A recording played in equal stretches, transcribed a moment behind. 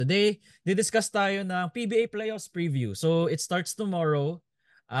They discuss tayo ng PBA playoffs preview. So it starts tomorrow.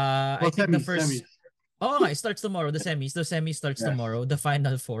 I Well, think the semis. first Oh, nga, it starts tomorrow. The semis. The semis starts Yes. tomorrow. The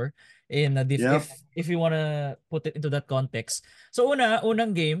final four. Yep. If you wanna put it into that context. So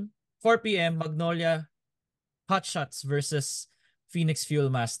unang game, 4 p.m. Magnolia Hotshots versus Phoenix Fuel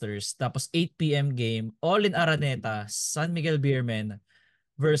Masters. Tapos 8 p.m. game, all in Araneta, San Miguel Beermen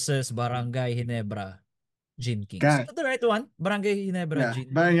versus Barangay Ginebra Gin Kings. Is Gang. that the right one? Barangay Ginebra Yeah. Gin.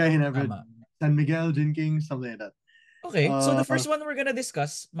 Barangay Ginebra, Tama. San Miguel, Gin King, something like that. Okay, so the Uh, first one we're gonna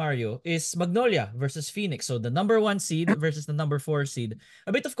discuss, Mario, is Magnolia versus Phoenix. So the number 1 seed versus the number 4 seed.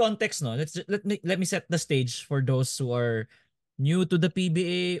 A bit of context, no? Let me set the stage for those who are new to the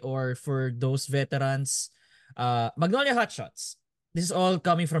PBA or for those veterans. Magnolia Hotshots. This is all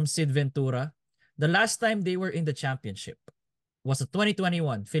coming from Sid Ventura. The last time they were in the championship was the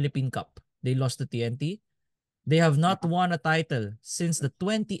 2021 Philippine Cup. They lost to TNT. They have not won a title since the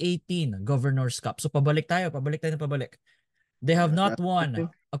 2018 Governor's Cup. So pabalik tayo na pabalik. They have not won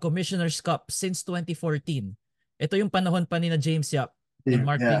a Commissioner's Cup since 2014. Ito yung panahon pa ni na James Yap and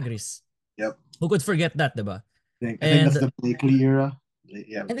Mark yeah. Pingris. Yep. Who could forget that, diba? I think that's And the Blakely era.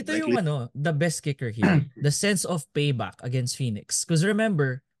 Yeah, and ito yung Blakely. the best kicker here, the sense of payback against Phoenix. Because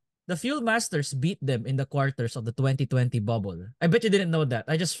remember, the Fuel Masters beat them in the quarters of the 2020 bubble. I bet you didn't know that.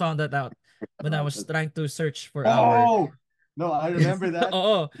 I just found that out when I was trying to search for our Oh no, I remember that.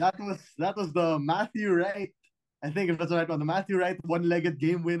 Oo. That was the Matthew Wright. I think if that's the right one. The Matthew Wright one-legged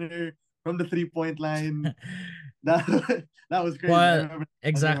game winner from the 3-point line. That that was crazy. While I remember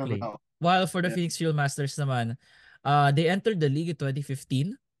exactly. now. While for the Yeah. Phoenix Fuel Masters naman, they entered the league in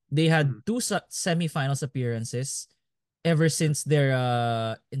 2015. They had Mhm. two semifinals appearances ever since their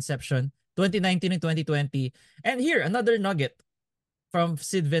inception, 2019 and 2020. And here, another nugget from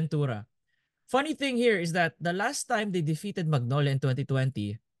Sid Ventura. Funny thing here is that the last time they defeated Magnolia in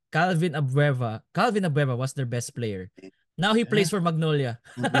 2020, Calvin Abueva was their best player. Now he plays Yeah. for Magnolia.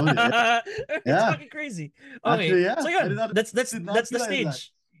 Magnolia. It's Yeah. fucking crazy. Okay, Actually, yeah. so I yun, did not that's the realize that.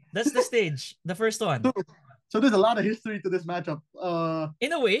 stage. That's the stage. The first So, one. so there's a lot of history to this matchup.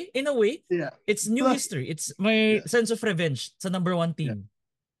 In a way, Yeah. it's new Plus, history. It's my yeah, sense of revenge sa number 1 yeah. team.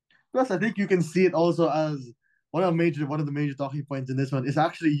 Plus, I think you can see it also as one of the major talking points in this one is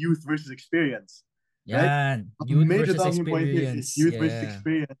actually youth versus experience, right? Yan, A youth major versus talking point here is experience. youth versus Yeah,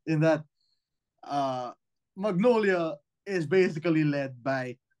 experience. In that, uh, Magnolia is basically led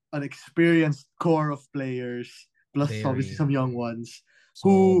by an experienced core of players, plus obviously very some young ones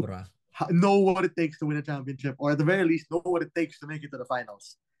who sobra. know what it takes to win a championship, or at the very least, know what it takes to make it to the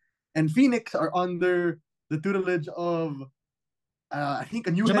finals. And Phoenix are under the tutelage of I think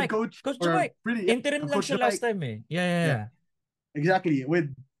a new head Jamaic. coach Coach or Jamaic. pretty Interim lang coach siya last Jamaic. time eh. Yeah, yeah, Yeah, yeah. exactly.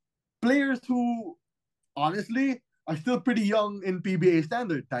 With players who honestly are still pretty young in PBA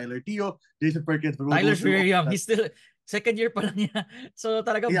standard. Tyler Teo, Jason Perkins, but we'll go Tyler's through all very young. that. He's still second year pa lang niya. So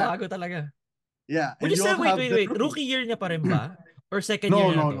talaga Yeah, bago talaga. yeah. Would And you you say, also have the wait. rookie. Rookie year niya pa rin ba? Or second year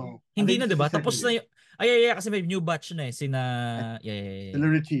No, niya na no, to? no. I Hindi think na, this di is his ba? second Tapos na year. yung, kasi may new batch na eh. Sina, yeah, yeah, yeah, yeah. Sila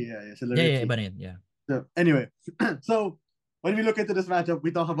Richie, yeah, Sila Yeah, yeah, Richie. iba na yun, yeah. So anyway, so when we look into this matchup,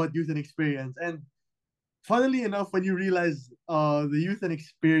 we talk about youth and experience. And funnily enough, when you realize the youth and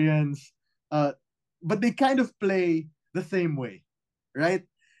experience, uh, but they kind of play the same way, right?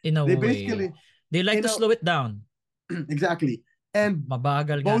 In a They way. basically, They like you to know, slow it down. exactly. And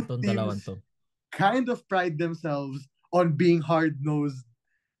Mabagal nga both tong dalawan teams to. kind of pride themselves on being hard nosed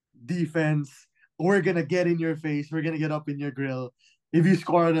defense. We're gonna get in your face. We're gonna get up in your grill. If you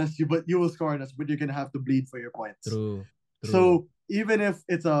score on us, you will score on us, but you're gonna have to bleed for your points. True, true. So even if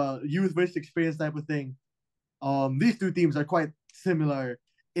it's a youth versus experience type of thing, these two teams are quite similar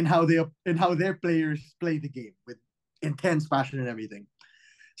in how their players play the game with intense passion and everything.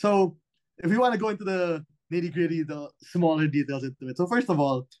 So if we want to go into the nitty gritty, the smaller details into it. So first of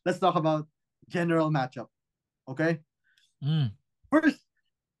all, let's talk about general matchup. Okay. Mm. First,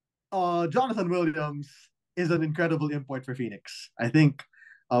 Jonathan Williams is an incredible import for Phoenix. I think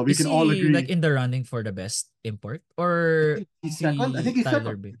we Is can all he like agree. in the running for the best import? I Or think he's second. I think si he's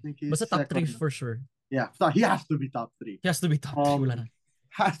Tyler second. B? I think Basta he's top 3 second. for sure. Yeah, so he has to be top three. He has to be top 3. Wala na.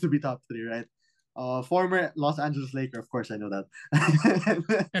 Has to be top three, right? Former Los Angeles Laker, of course, I know that.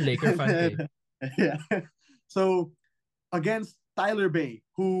 Laker fan ka eh. Yeah. So against Tyler Bay,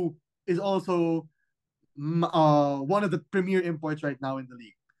 who is also one of the premier imports right now in the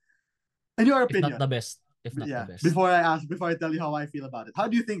league. In your If not opinion, the best. If not the yeah. best. Before I tell you how I feel about it, how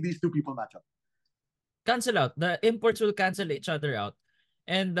do you think these two people match up? Cancel out. The imports will cancel each other out.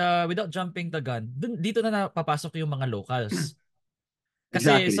 And without jumping the gun, dito na napapasok yung mga locals.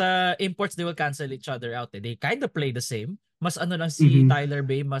 Kasi Exactly. sa imports, they will cancel each other out. They kind of play the same. Mas ano lang si Mm-hmm. Tyler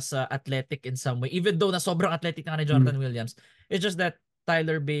Bay, mas athletic in some way. Even though na sobrang athletic na ni Jonathan Williams. It's just that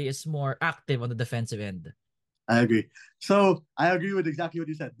Tyler Bay is more active on the defensive end. I agree. So I agree with exactly what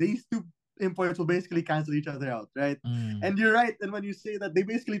you said. These two imports will basically cancel each other out, right? Mm. And you're right. And when you say that, they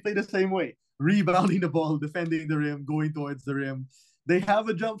basically play the same way: rebounding the ball, defending the rim, going towards the rim. They have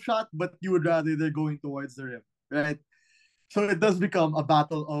a jump shot, but you would rather they're going towards the rim, right? So it does become a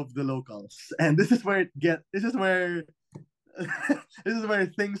battle of the locals, and this is where it get. This is where this is where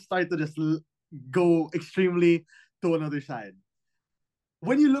things start to just go extremely to another side.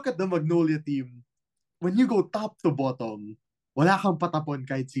 When you look at the Magnolia team, when you go top to bottom, wala kang patapon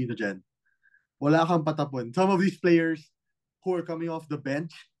kahit sino dyan. Wala kang patapon. Some of these players who are coming off the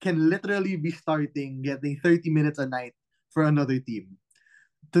bench can literally be starting, getting 30 minutes a night for another team.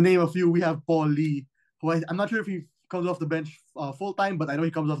 To name a few, we have Paul Lee, who I'm not sure if he comes off the bench full time, but I know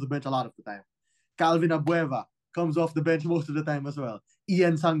he comes off the bench a lot of the time. Calvin Abueva comes off the bench most of the time as well.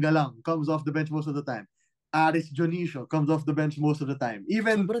 Ian Sangalang comes off the bench most of the time. Aris Jonicio comes off the bench most of the time.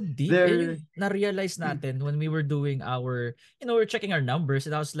 Even Sobrang deep. their Yung na-realize natin when we were doing our, we're checking our numbers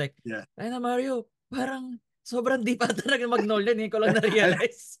and I was like, yeah. ay na Mario, parang sobrang deep ata ng Magnolia. Hindi ko lang I,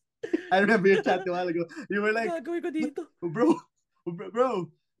 na-realize. I remember your chat a while ago. You were like, Gagawin ko dito.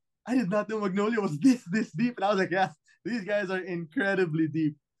 bro, I did not know Magnolia was this deep. And I was like, yeah, these guys are incredibly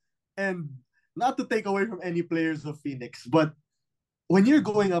deep. And not to take away from any players of Phoenix, but when you're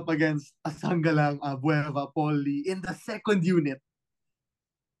going up against Asangalang, Abueva, Poli in the second unit,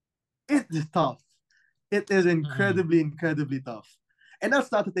 it is tough. It is Mm-mm. incredibly tough. And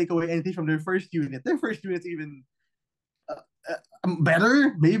that's not to take away anything from their first unit. Their first unit's even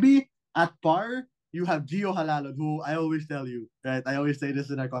better, maybe at par. You have Gio Halalon, who I always tell you, right? I always say this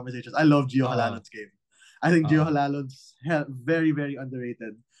in our conversations. I love Gio Oo. Halalon's game. I think Gio Oo. Halalon's very, very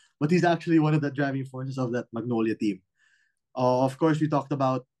underrated. But he's actually one of the driving forces of that Magnolia team. Of course, we talked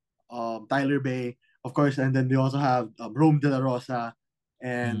about Tyler Bay, of course, and then we also have Rome De La Rosa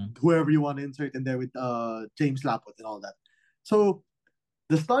and Mm. whoever you want to insert in there with James Laput and all that. So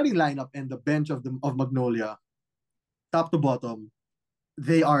the starting lineup and the bench of Magnolia, top to bottom,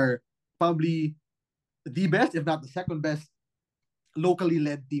 they are probably the best, if not the second best, locally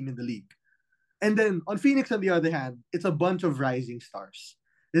led team in the league. And then on Phoenix, on the other hand, it's a bunch of rising stars.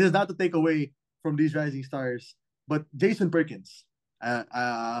 This is not to take away from these rising stars, but Jason Perkins.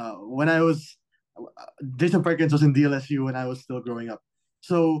 When I was Jason Perkins was in DLSU when I was still growing up,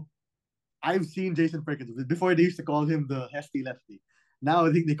 so I've seen Jason Perkins before. They used to call him the hefty lefty. Now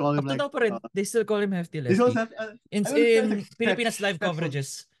I think they call him Up to like now pa rin, they still call him Hefty they call Lefty. him. In, I understand it's like in Pilipinas Live stretch for coverages,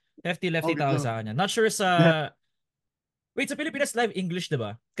 Hefty Lefty okay. tawag So sa kanya. Not sure sa... Wait, sa Pilipinas Live English,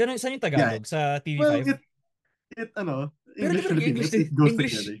 diba? Saan yung yeah, Tagalog? Sa well TV5? it Pero di English ba Filipino. nag-English? It goes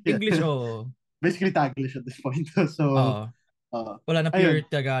English, together. Yeah, English, oh. basically Taglish at this point. So Oo. uh, Wala na ayun, pure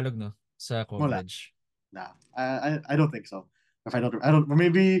Tagalog, no? Sa wala. coverage. Nah, I don't think so. If I don't, or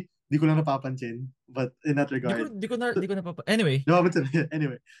maybe di ko lang napapansin. But in that regard, Di ko na Anyway, napapansin.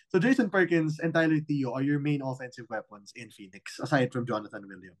 Anyway, so Jason Perkins and Tyler Teo are your main offensive weapons in Phoenix, aside from Jonathan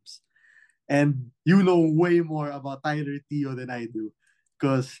Williams. And you know way more about Tyler Teo than I do,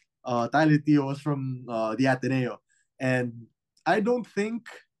 because Tyler Teo was from the Ateneo, and I don't think,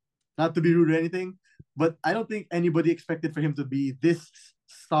 not to be rude or anything, but I don't think anybody expected for him to be this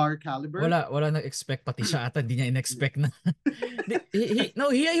star caliber. wala nag-expect, pati siya ata hindi niya in-expect na.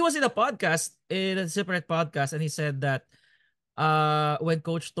 he was in a podcast, in a separate podcast, and he said that when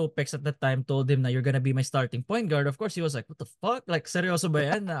Coach Topex at that time told him na you're gonna be my starting point guard, of course he was like, what the fuck? Like, seryoso ba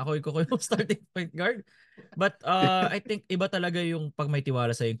yan na ako yung starting point guard? But I think iba talaga yung pag may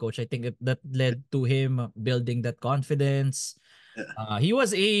tiwala sa yung coach. I think that led to him building that confidence. He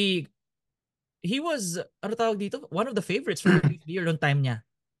was, ano tawag dito? One of the favorites for Rookie of the Year noong time niya.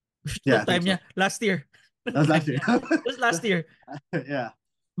 Yeah, I Noong think time so. niya. Last year. That was last year. It was last year. Yeah.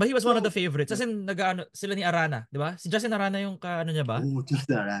 But he was one of the So, favorites. As in, sila ni Arana, di ba? Si Justin Arana yung ano niya ba? oh,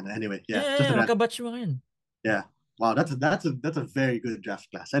 Justin Arana. Anyway, yeah, Yeah, Justin Arana. magkabatch mo ngayon. Yeah. Wow, that's a very good draft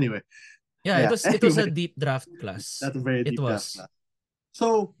class. Anyway, Yeah, yeah. it was a Anyway, deep draft class. that's a very It deep draft was. class.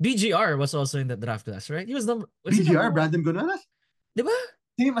 So BGR was also in the draft class, right? Was he number BGR, one? Brandon Gonzalez, Di ba?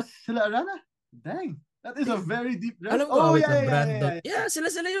 same as sila Arana. Dang, that is a very deep draft. Alam ko, Oh wait yeah, lang, yeah, yeah, Brandon. yeah, yeah. Yeah,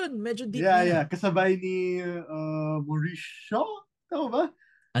 sila yun. Medyo deep Yeah, nga. yeah. Kasabay ni Mauricio? Tama ba?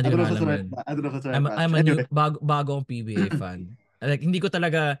 Hindi I ko don't know na if that's alam the right. yun. I don't know if that's the right batch. I'm a new, Anyway. bago akong PBA fan. Like, hindi ko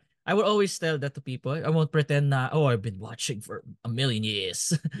talaga, I will always tell that to people. I won't pretend na, oh, I've been watching for a million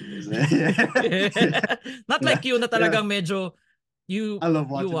years. Not Yeah, like you na yeah. talagang medyo, I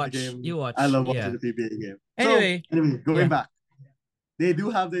love you watching the watch, game. I love watching yeah. the PBA game. So Anyway, anyway, going yeah. back, they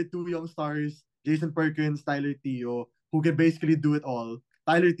do have their two young stars, Jason Perkins, Tyler Teo, who can basically do it all.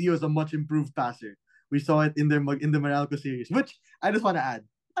 Tyler Teo is a much improved passer. We saw it in the Meralco series, which I just want to add.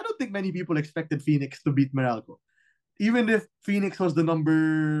 I don't think many people expected Phoenix to beat Meralco. Even if Phoenix was the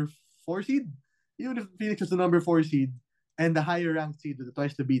number 4 seed, even if Phoenix was the number 4 seed and the higher ranked seed with the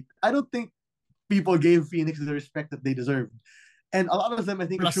twice to beat, I don't think people gave Phoenix the respect that they deserved. And a lot of them, I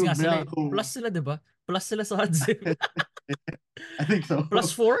think, Plus nga assumed sila eh. Meralco. Plus sila, di ba? Plus sila sa odds. I think so.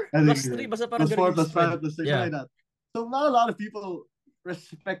 Plus 4? I think Plus so. 3? Basta parang Plus ganun four, yung plus five, spread. plus six, Yeah. something like that. So not a lot of people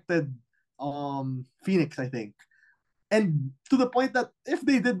respected Phoenix, I think. And to the point that if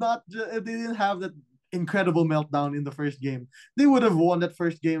they didn't have that incredible meltdown in the first game, they would have won that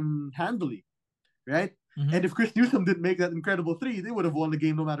first game handily, right? Mm-hmm. And if Chris Newsom didn't make that incredible three, they would have won the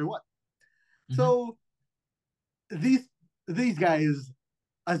game no matter what. Mm-hmm. So these guys,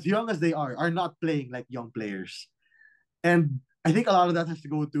 as young as they are not playing like young players. And I think a lot of that has to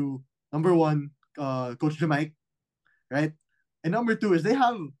go to number one, Coach Jamaic, right? And number two is they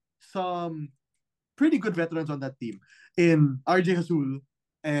have some pretty good veterans on that team in RJ Hasul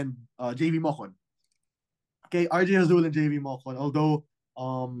and JV Mokon. Okay, RJ Hasul and JV Mokon, although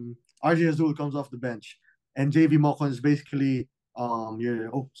RJ Hasul comes off the bench and JV Mokon is basically your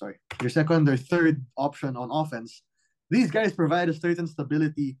second or third option on offense. These guys provide a certain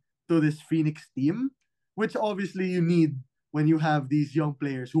stability to this Phoenix team, which obviously you need when you have these young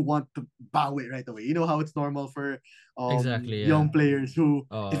players who want to bow it right away. You know how it's normal for Exactly, yeah. young players who,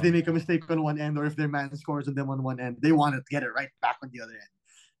 if they Oh, make a mistake on one end or if their man scores on them on one end, they want to get it right back on the other end.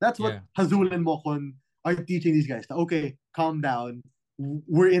 That's what yeah. Hazul and Mokon are teaching these guys. Okay, calm down.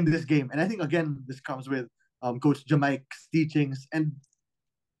 We're in this game. And I think, again, this comes with Coach Jamaic's teachings. And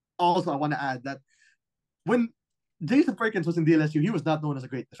also, I want to add that when Jason Perkins was in DLSU, he was not known as a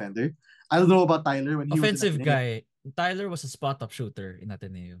great defender. I don't know about Tyler when he was in Offensive Ateneo. guy. Tyler was a spot-up shooter in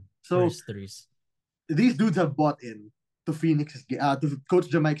Ateneo for So his threes. these dudes have bought in to to Coach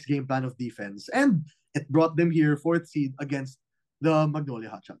Jamaic's game plan of defense, and it brought them here, fourth seed against the Magnolia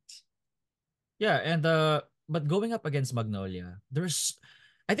Hotshots. Yeah, and but going up against Magnolia,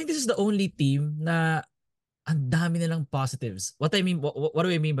 I think this is the only team na ang dami nilang positives. What do I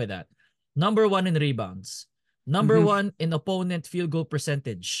mean by that? Number 1 in rebounds. Number Mm-hmm. 1 in opponent field goal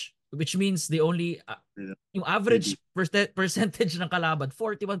percentage, which means the only yung average percentage ng kalaban,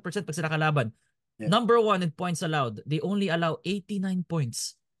 41% pag sila kalaban. Yeah. Number 1 in points allowed. They only allow 89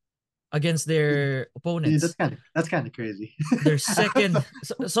 points against their opponents. That's kind of crazy. Their second,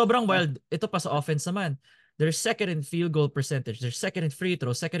 sobrang wild. Ito pa sa offense naman. They're second in field goal percentage. They're second in free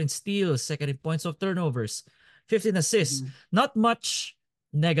throws, second in steals, second in points of turnovers, 15 assists. Mm-hmm. Not much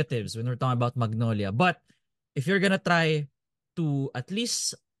negatives when we're talking about Magnolia. But if you're gonna try to at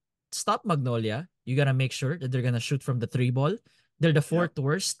least stop Magnolia, you gotta make sure that they're gonna shoot from the 3 ball. They're the 4th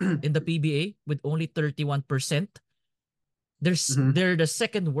worst in the PBA with only 31%. They're the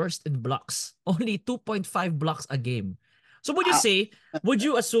second worst in blocks. Only 2.5 blocks a game. So would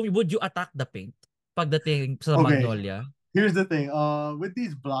you assume, would you attack the paint pagdating sa Okay. Magnolia? Here's the thing. With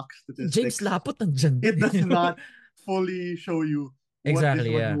these block statistics, James Lapot nandyan. it does not fully show you what this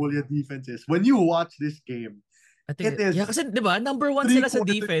Magnolia defense is. When you watch this game, I think it is kasi 'di ba, number 1 sila sa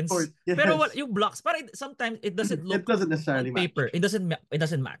defense. Yes. Pero yung blocks, parang sometimes it doesn't look it doesn't necessarily on paper. match. It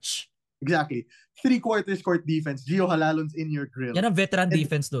doesn't match. Exactly. 3/4 court defense, Gio Halalon's in your grill. Yan ang veteran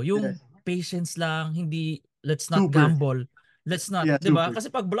defense do. Yung patience lang, hindi let's not Super. gamble. Let's not, 'di ba? Super. Kasi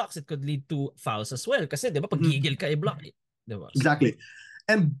pag blocks it could lead to fouls as well. Kasi 'di ba pag gigil ka i-block, 'di ba? Exactly.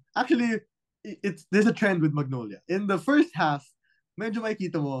 And actually there's a trend with Magnolia. In the first half, medyo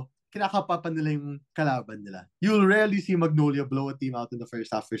makikita mo kinakapapan nila yung kalaban nila. You'll rarely see Magnolia blow a team out in the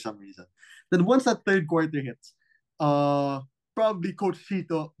first half for some reason. Then once that third quarter hits, probably Coach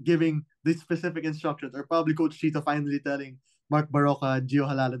Chito giving the specific instructions, or probably Coach Chito finally telling Mark Baroka, Gio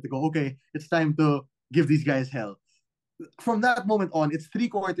Halalan to go, okay, it's time to give these guys hell. From that moment on, it's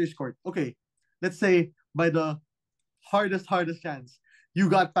 3/4 court. Okay, let's say by the hardest chance,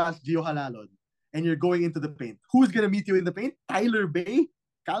 you got past Gio Halalon and you're going into the paint. Who's gonna meet you in the paint? Tyler Bay?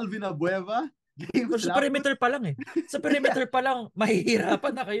 Calvin Abueva? Sa perimeter pa lang eh. Sa perimeter pa lang,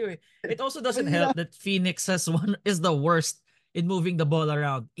 mahihirapan na kayo eh. It also doesn't help that Phoenix is the worst in moving the ball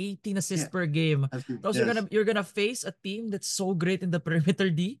around. 18 assists per game. Tapos you're gonna face a team that's so great in the perimeter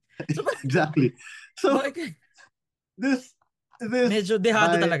D. So, exactly. So this medyo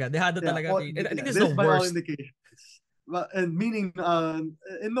dehado talaga. I think this is the by all worst. indications. And meaning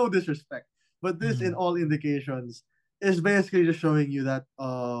in no disrespect, but this in all indications is basically just showing you that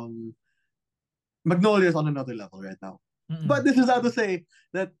Magnolia is on another level right now. But this is not to say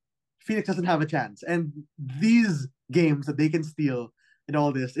that Phoenix doesn't have a chance. And these games that they can steal in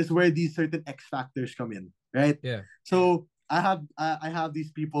all this is where these certain X factors come in, right? Yeah. So I have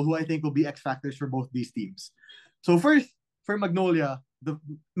these people who I think will be X factors for both these teams. So first, for Magnolia, the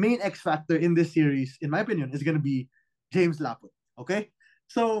main X factor in this series, in my opinion, is going to be James Laput. Okay,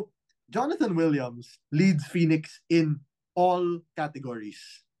 so Jonathan Williams leads Phoenix in all categories,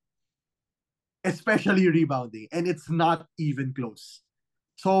 especially rebounding, and it's not even close.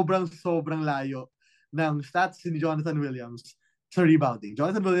 Sobrang layo ng stats ni Jonathan Williams sa rebounding.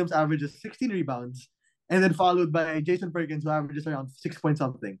 Jonathan Williams averages 16 rebounds, and then followed by Jason Perkins, who averages around 6 point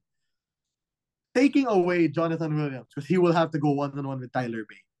something. Taking away Jonathan Williams, because he will have to go one-on-one with Tyler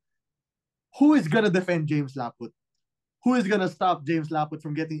Bay. Who is going to defend James Laput? Who is going to stop James Laput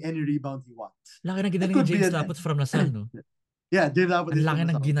from getting any rebounds he wants? Laki na ginaling ni James Laput from Lasal, no? Yeah, James Laput Ang is laki from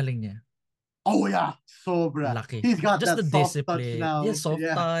ng Lasal. ginaling niya. Oh yeah, sobra. Laki. He's got Just that the soft touch discipline. now. Yeah, soft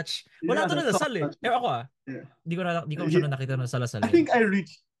touch. Wala to na Lasal eh. Ako Yeah. Di ko masyado nakita na sa Lasal. I think I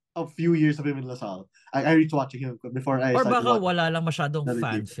reached a few years of him in Lasal. I reached watching him before I or started baka watching wala lang masyadong another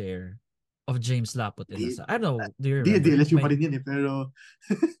team. fanfare of James Laput in Di- Lasal. I don't know. Do you remember? DLSU pa rin yun eh, pero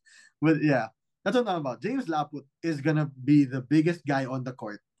but yeah, that's what I'm talking about. James Laput is gonna be the biggest guy on the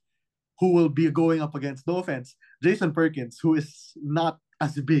court who will be going up against, no offense, Jason Perkins, who is not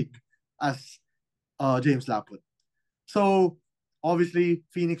as big as James Laput. So obviously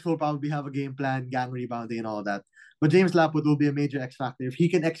Phoenix will probably have a game plan, gang rebounding and all that. But James Laput will be a major X factor if he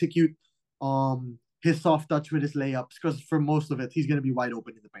can execute his soft touch with his layups, because for most of it he's gonna be wide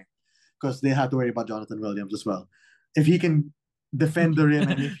open in the paint. Because they have to worry about Jonathan Williams as well. If he can defend the rim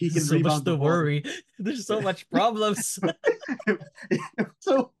and if he can so rebound much to the ball, worry. There's so much problems.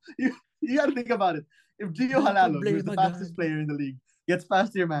 so you gotta think about it. If Gio Halalo, who's the fastest player in the league, gets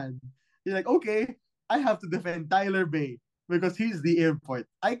past your man, you're like, okay, I have to defend Tyler Bay because he's the airport.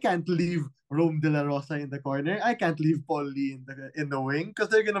 I can't leave Rome De La Rosa in the corner. I can't leave Paul Lee in the wing because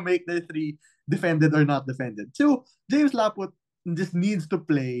they're gonna make their three defended or not defended. So James Laput just needs to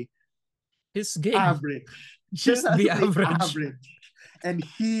play his game average. Just be average. And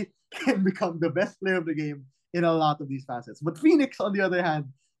he can become the best player of the game in a lot of these facets. But Phoenix, on the other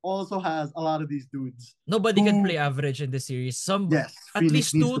hand, also has a lot of these dudes. Nobody can play average in this series. Yes, at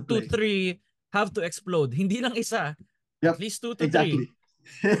Phoenix least 2 to 3 have to explode. Hindi lang isa. Yep, at least 2 to exactly.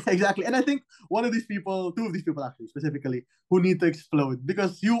 3. Exactly. And I think two of these people actually, specifically, who need to explode,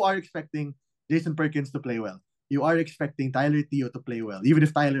 because you are expecting Jason Perkins to play well. You are expecting Tyler Teo to play well, even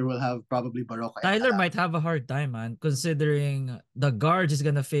if Tyler will have probably Baroka. Tyler might have a hard time, man, considering the guards is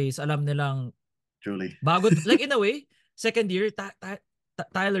gonna face. Alam nilang truly. Bago, like in a way, second year,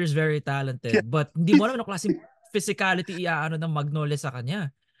 Tyler is very talented, but hindi mo alam ano klaseng physicality iaano ng Magnolia sa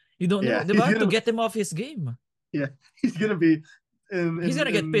kanya. You don't know, di ba? To get him off his game. Yeah, he's gonna be. He's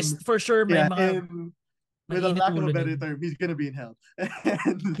gonna get pissed for sure. May mga with a lack of a better term, he's gonna be in hell.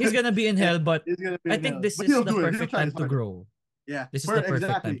 He's gonna be in hell, but I think this is the perfect time to grow. Yeah, this is the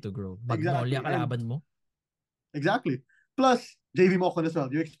perfect time to grow. Magnolia kalaban mo. Exactly. Plus, JV Mocon as well.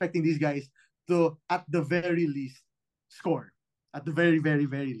 You're expecting these guys to, at the very least, score. At the very, very,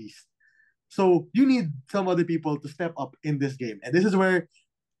 very least. So you need some other people to step up in this game. And this is where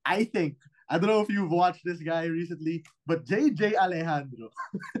I think, I don't know if you've watched this guy recently, but JJ Alejandro.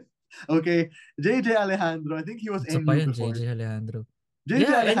 Okay, JJ Alejandro, I think he was NU before. JJ Alejandro.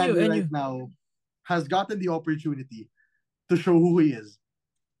 JJ Alejandro right now has gotten the opportunity to show who he is.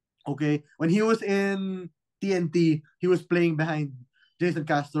 Okay, when he was in TNT, he was playing behind Jason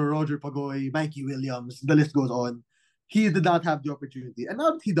Castro, Roger Pagoy, Mikey Williams, the list goes on. He did not have the opportunity. And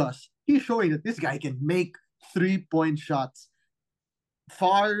now that he does, he's showing that this guy can make 3-point shots.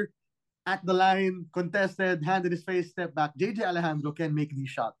 Far at the line, contested, hand in his face, step back. JJ Alejandro can make these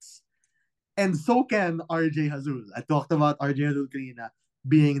shots. And so can RJ Hazul. I talked about RJ Hazul kanina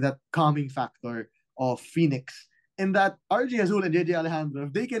being that calming factor of Phoenix. And that RJ Hazul and JJ Alejandro,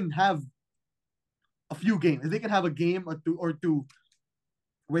 if they can have a few games, if they can have a game or two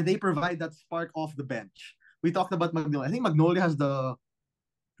where they provide that spark off the bench. We talked about Magnolia. I think Magnolia has the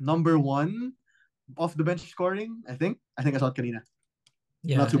number 1 off the bench scoring. I think I saw it kanina.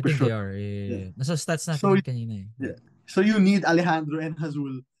 Yeah, not super sure. They are. Yeah. Nasa stats natin kanina. Yeah. So you need Alejandro and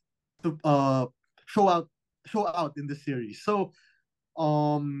Hazul to show out in this series. So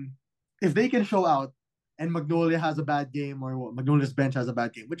if they can show out and Magnolia has a bad game or Magnolia's bench has a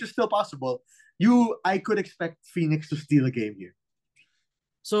bad game, which is still possible, I could expect Phoenix to steal a game here.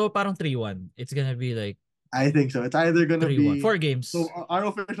 So parang 3-1. It's gonna be like, I think so. It's either gonna be 4 games. So our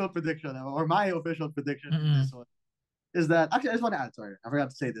official prediction or my official prediction in this one is that, actually I just want to add, sorry, I forgot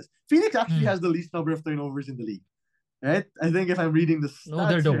to say this. Phoenix actually has the least number of turnovers in the league. Right? I think if I'm reading this, no,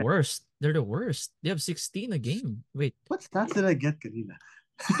 they're the worst. They're the worst. They have 16 a game. Wait. What stats did I get, kanina?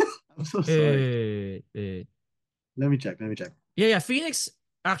 I'm so sorry. Eh. Let me check. Yeah. Phoenix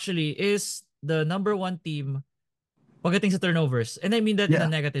actually is the number one team pagdating sa turnovers. And I mean that in a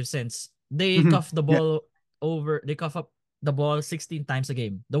Yeah. negative sense. They Mhm. cuff the Yeah. ball they cuff up the ball 16 times a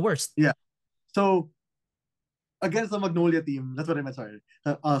game. The worst. Yeah. So against the Magnolia team, that's what I meant. Sorry.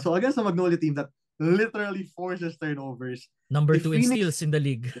 So against the Magnolia team that literally forces turnovers. Number If 2 in Phoenix, steals in the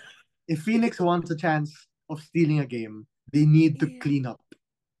league. if Phoenix wants a chance of stealing a game, they need to Yeah. clean up.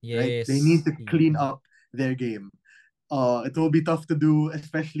 Right? They need Yes. to clean up their game. It will be tough to do,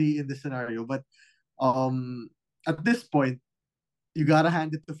 especially in this scenario. But um, at this point, you gotta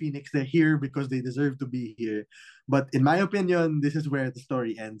hand it to Phoenix. They're here because they deserve to be here. But in my opinion, this is where the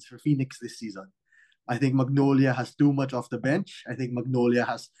story ends for Phoenix this season. I think Magnolia has too much off the bench. I think Magnolia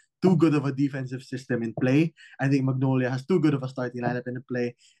has too good of a defensive system in play. I think Magnolia has too good of a starting lineup in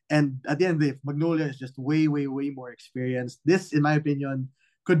play. And at the end of the day, Magnolia is just way, way, way more experienced. This, in my opinion,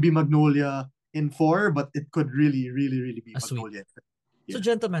 could be Magnolia in 4, but it could really, really, really be A sweep. Magnolia. So Yeah.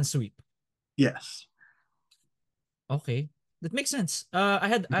 gentleman sweep. Yes. Okay. That makes sense. I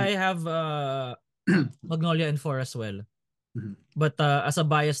have Magnolia in 4 as well. But as a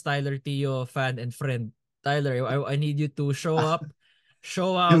biased Tyler Tio fan and friend, Tyler, I need you to show up,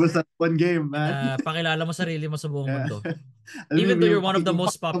 show It out, was that one game, and man. pakilala mo sarili mo sa buong Yeah. mundo. Alam Even mo though yung you're one of the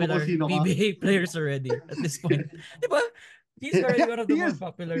most pakikipagtamo ko popular sino ka. PBA players already at this point. Di ba? He's already Yeah, one of the he more is. He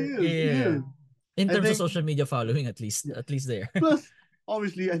popular. is. He Yeah. is. In I terms of think, social media following, at least. yeah. At least there. Plus,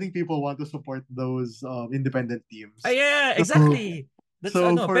 obviously, I think people want to support those independent teams. Yeah, So, exactly. That's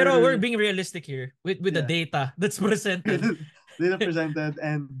so pero we're for being realistic here with the yeah, data that's presented. data presented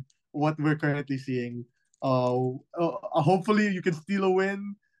and what we're currently seeing. Hopefully, you can steal a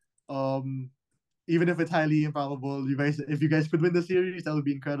win. Um, even if it's highly improbable, if you guys could win the series, that would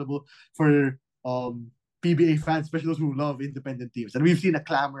be incredible for PBA fans, especially those who love independent teams. And we've seen a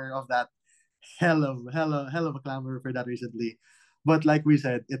clamor of that, hell of a clamor for that recently. But like we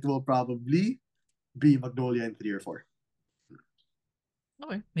said, it will probably be Magnolia in 3 or 4.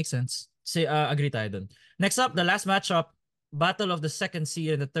 Okay, makes sense. Say agree tayo dun. Next up, the last matchup, battle of the second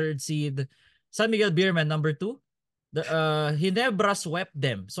seed and the third seed. San Miguel Beerman number 2. The Hinebra swept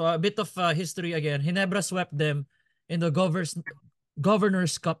them. So a bit of history again. Hinebra swept them in the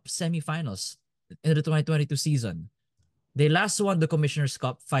Governor's Cup semifinals in the 2022 season. They last won the Commissioner's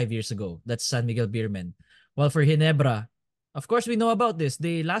Cup 5 years ago. That's San Miguel Beermen. While for Hinebra, of course we know about this.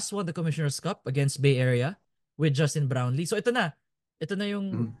 They last won the Commissioner's Cup against Bay Area with Justin Brownlee. So ito na. Ito na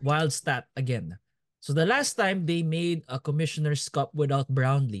yung wild stat again. So the last time they made a Commissioner's Cup without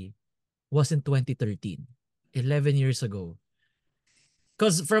Brownlee was in 2013. 11 years ago.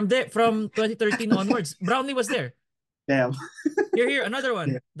 Because from 2013 onwards, Brownlee was there. Damn. Here, another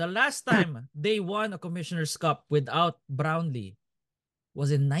one. Yeah. The last time they won a Commissioner's Cup without Brownlee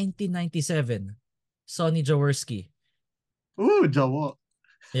was in 1997. Sonny Jaworski. Ooh, Jawo.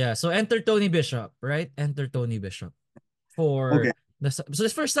 Yeah, so enter Tony Bishop, right? Enter Tony Bishop. Okay. So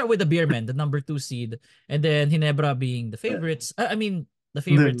let's first start with the Beermen, the number 2 seed, and then Hinebra being the favorites. I mean, the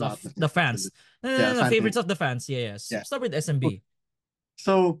They're favorites of not. the fans. Yeah, No, fan favorites favorite. of the fans. Yes. Yeah. Start with SMB.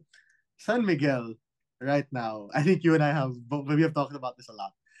 So, San Miguel, right now, I think you and I we have talked about this a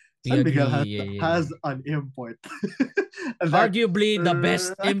lot. We San Miguel agree. has an import. Arguably the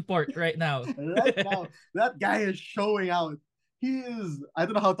best import right now. Right now, that guy is showing out. He is, I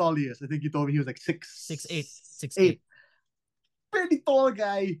don't know how tall he is. I think you told me he was like 6'8". 6'8". Pretty tall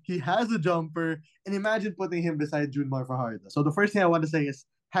guy. He has a jumper. And imagine putting him beside Junmar Fajardo. So the first thing I want to say is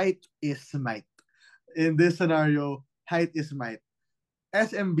height is might. In this scenario, height is might.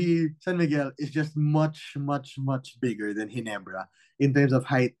 SMB San Miguel is just much, much, much bigger than Hinebra in terms of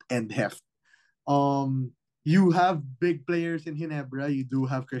height and heft. You have big players in Hinebra. You do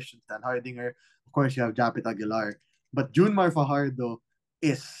have Christian Stan Hardinger. Of course, you have Japit Aguilar. But Junmar Fajardo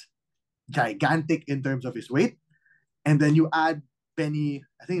is gigantic in terms of his weight. And then you add Benny,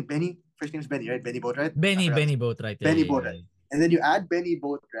 I think Benny, first name is Benny, right? Benny Boatwright? Benny Boatwright. Yeah, Benny yeah, Boatwright. yeah. And then you add Benny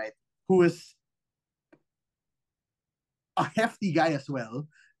Boatwright, who is a hefty guy as well.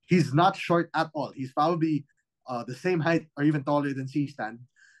 He's not short at all. He's probably the same height or even taller than C-Stand.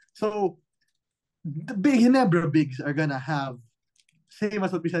 So the big Hinebra bigs are gonna have, same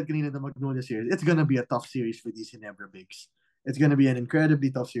as what we said kanina in the Magnolia series, it's gonna be a tough series for these Hinebra bigs. It's gonna be an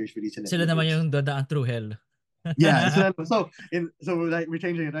incredibly tough series for these Hinebra Sila naman bigs. yung dadaan through hell. Yeah, so like we're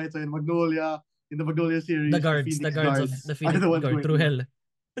changing it, right? So in the Magnolia series, the guards Phoenix of the Phoenix are the ones guard going through hell.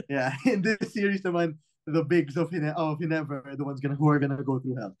 Yeah, in this series naman, the bigs of Ginebra are the ones who are gonna go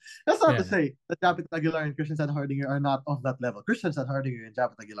through hell. That's not to Yeah. say that Japet Aguilar and Christian Hardinger are not of that level. Christian Hardinger and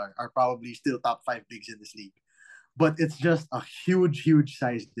Japet Aguilar are probably still top 5 bigs in this league, but it's just a huge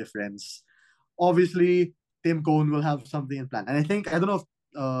size difference. Obviously, Tim Cohn will have something in plan, and I don't know if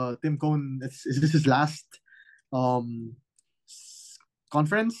Tim Cohn is this his last um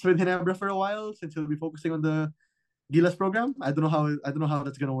conference with Ginebra for a while, since he'll be focusing on the Gilas program. I don't know how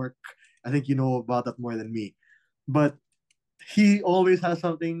that's gonna work. I think you know about that more than me, but he always has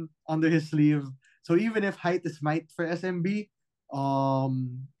something under his sleeve. So even if height is might for SMB,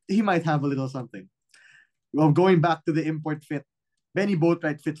 he might have a little something. Well, going back to the import fit, Benny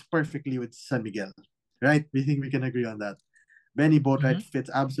Boatwright fits perfectly with San Miguel, right? We think we can agree on that. Benny Boatwright Mm-hmm. fits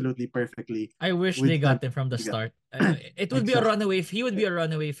absolutely perfectly I wish with they San got him from the Miguel. start. It would be a Exactly. runaway. He would be a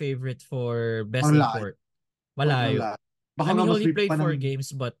runaway favorite for best Ang layo. import. Sobrang Malayo. layo. Baka I mean, nga he only masweep played pa four ng... games,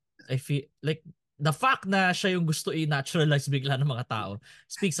 but I feel like the fact na siya yung gusto i-naturalize bigla ng mga tao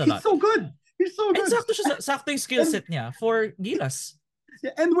speaks a He's lot. so good. He's so And good. sakto yung skill And set niya for Gilas.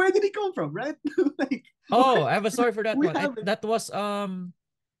 and where did he come from, right? Like, Oh, I have a story for that we one. have it. That was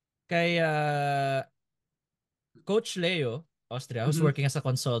kay Coach Leo Austria, who's Mhm. working as a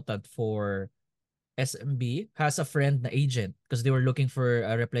consultant for SMB, has a friend na agent because they were looking for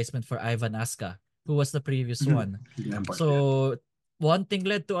a replacement for Ivan Aska, who was the previous Mhm. one. Import, yeah. So one thing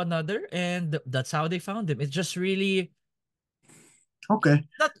led to another, and that's how they found him. It's just really Okay.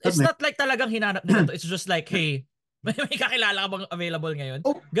 not. That It's makes... not like talagang hinanap nila to. It's just like, hey, may kakilala ka bang available ngayon?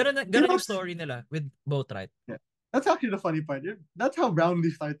 Oh, you Ganun know, yung story nila with both, right? yeah. That's actually the funny part. That's how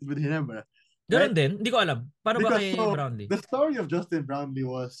Brownlee started with Ginebra, Ganun right? din. Hindi ko alam. Paano ba Because kay so Brownlee? the story of Justin Brownlee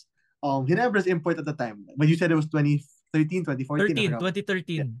was Ginebra's import at the time. But you said it was 2013, 2014. I 13, forgot.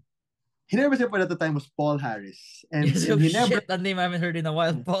 Yeah. 2013. Ginebra's import at the time was Paul Harris. And Yes, in oh Ginebra, shit. That name I haven't heard in a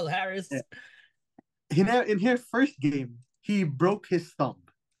while. yeah, Paul yeah. Harris. In his first game, he broke his thumb.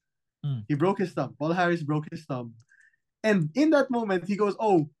 Hmm. He broke his thumb. Paul Harris broke his thumb. And in that moment, he goes,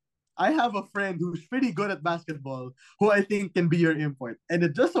 "Oh, I have a friend who's pretty good at basketball who I think can be your import." And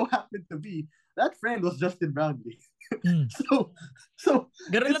it just so happened to be that friend was Justin Brownlee. Hmm. so, so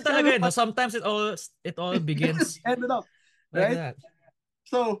Ganun it's lang kind talaga of eh, no? fun. Sometimes it all It just begins ended up, like right? that.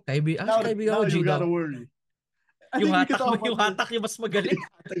 So Kaibigan ko, now you gotta Gigo. worry. I Yung think we can hatak mo, talk yung about this. hatak yung mas magaling.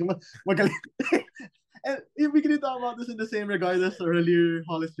 Magaling. And if we can talk about this in the same regard as earlier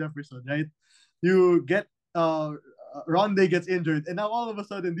Hollis Jefferson, right? You get Rondé gets injured, and now all of a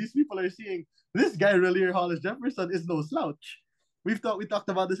sudden these people are seeing this guy Relier Hollis Jefferson is no slouch. We talked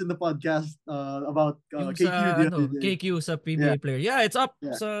about this in the podcast about Yung KQ sa, the other day. KQ sa Yeah, PBA player. Yeah, it's up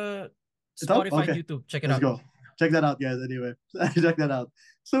yeah. sa It's up? Spotify and Okay. YouTube. Check it Let's out. go. Check that out, guys. Anyway, check that out.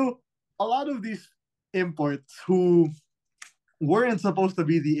 So, a lot of these imports who weren't supposed to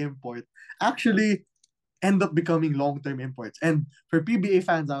be the import actually end up becoming long-term imports. And for PBA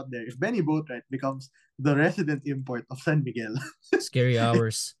fans out there, if Benny Boatwright becomes the resident import of San Miguel, Scary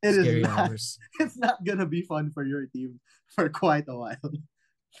hours. it is Scary not hours. it's not gonna be fun for your team for quite a while.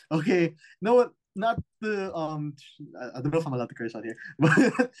 Okay, no, not the I don't know if I'm allowed to curse out here, but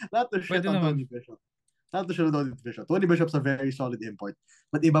not to shit Pwede on naman. Tony Bishop. Not to shit on Tony Bishop. Tony Bishop's a very solid import,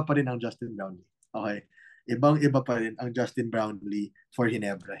 but iba pa rin ang Justin Brownlee. Okay, iba pa rin ang Justin Brownlee for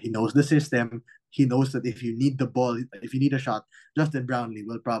Ginebra. He knows the system. He knows that if you need the ball, if you need a shot, Justin Brownlee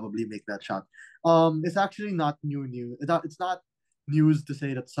will probably make that shot. It's actually not new. It's not news to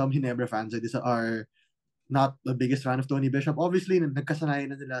say that some Ginebra fans are not the biggest fan of Tony Bishop. Obviously,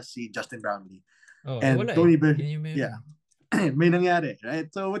 nagkasanayan na nila si Justin Brownlee. Oh, eh And wala eh. Tony Bishop, Yun yung meron. yeah, may nangyari,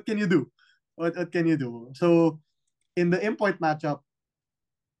 right? So what can you do? What can you do? So in the import matchup,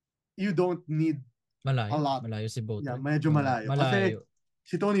 you don't need a Malayo. lot. Malayo si Yeah, Boatwright. medyo malayo. Kasi Malayo.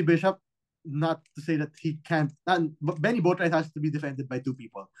 si Tony Bishop, not to say that he can't, Benny Boatwright has to be defended by two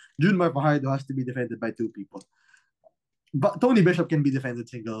people. Junmar Fajardo has to be defended by two people. But Tony Bishop can be defended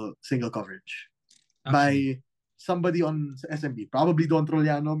single coverage Actually. by somebody on SMB. Probably Don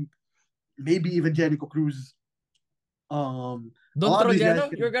Troliano, maybe even Jericho Cruz. A Don lot of these guys Troliano?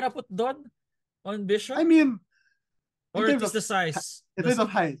 can, You're gonna put Don on Bishop? I mean, in Or it terms is of the size? in terms of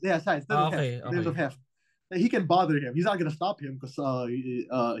height, yeah, size, in terms Ah, of heft, okay, in terms of okay. heft, he can bother him. He's not gonna stop him because he's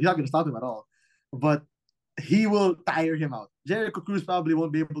not gonna stop him at all. But he will tire him out. Jericho Cruz probably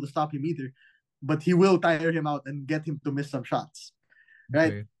won't be able to stop him either, but he will tire him out and get him to miss some shots,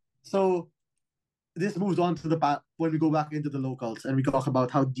 right? Okay. So this moves on to the when we go back into the locals and we talk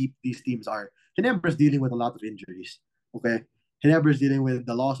about how deep these teams are. Ginebra's dealing with a lot of injuries. Okay, Ginebra's dealing with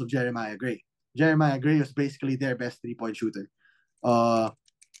the loss of Jeremiah Gray. Jeremiah Gray was basically their best 3-point shooter. Uh,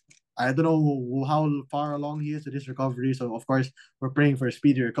 I don't know how far along he is with his recovery. So of course we're praying for a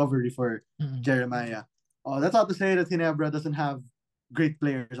speedy recovery for Jeremiah. That's not to say that Ginebra doesn't have great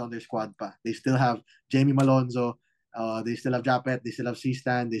players on their squad. Pa. They still have Jamie Malonzo. They still have Japet. They still have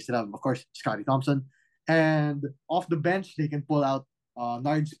C-Stan. They still have, of course, Scotty Thompson. And off the bench, they can pull out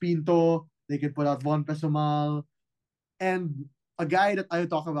Nards Pinto. They can pull out Von Pesumal. And a guy that I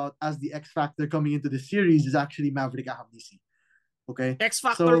talk about as the X factor coming into the series is actually Maverick Ahamisi. Okay? X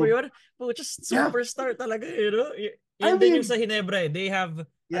Factor So, ba yun? Just yeah. superstar talaga, you know? I Yan din yung mean, sa Ginebra eh. They have at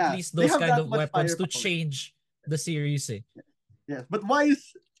yeah, least they those have kind that of much weapons to firepower. change the series eh. Yes, but why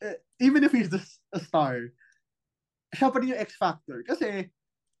is, even if he's a star, siya pa rin yung X factor. Kasi,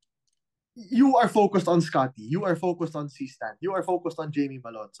 you are focused on Scotty. You are focused on C-Stan. You are focused on Jamie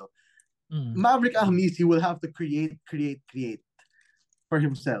Malonzo. Maverick Ahamisi will have to create for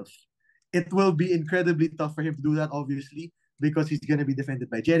himself. It will be incredibly tough for him to do that, obviously, because he's going to be defended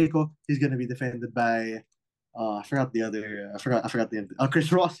by Jericho. He's going to be defended by I forgot the other. I forgot the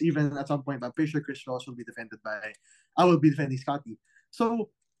Chris Ross. Even at some point, I'm pretty sure Chris Ross will be defended by. I will be defending Scotty. So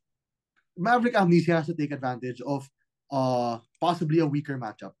Maverick Amnesia has to take advantage of possibly a weaker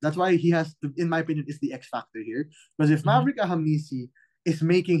matchup. That's why he has to, in my opinion, is the X factor here. Because if Maverick Ahamnisi is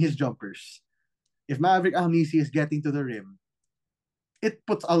making his jumpers, if Maverick Ahamnisi is getting to the rim, it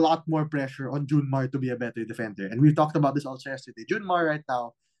puts a lot more pressure on Junmar to be a better defender. And we've talked about this also yesterday. Junmar right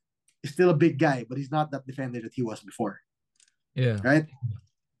now is still a big guy, but he's not that defender that he was before. Yeah. Right?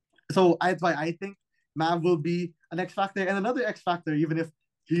 So that's why I think Mav will be an X factor. And another X factor, even if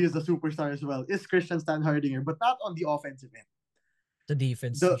he is a superstar as well, is Christian Stan Hardinger, but not on the offensive end. The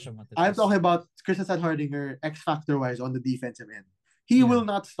defense. I'm talking about Christian Stan Hardinger X factor wise on the defensive end. He will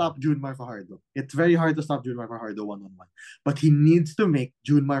not stop Junmar Fajardo. It's very hard to stop Junmar Fajardo one-on-one. But he needs to make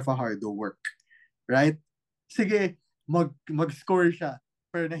Junmar Fajardo work. Right? Sige, mag-score siya.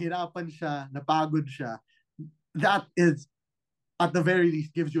 Pero nahirapan siya, napagod siya. That is, at the very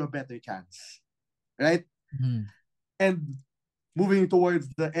least, gives you a better chance. Right? And moving towards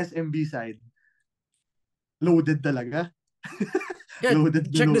the SMB side, loaded talaga. Yeah,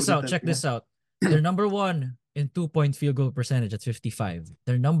 check this out. They're number 1 in 2-point field goal percentage at 55.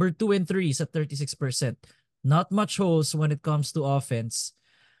 They're number 2 and 3 is at 36%. Not much holes when it comes to offense.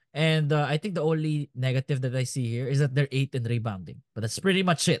 And I think the only negative that I see here is that they're 8 in rebounding. But that's pretty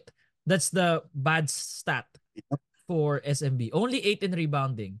much it. That's the bad stat for SMB. Only 8 in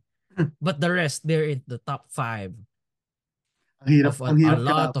rebounding. But the rest, they're in the top 5 of a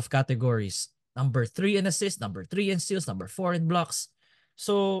lot of categories. Number 3 in assists, number 3 in steals, number 4 in blocks.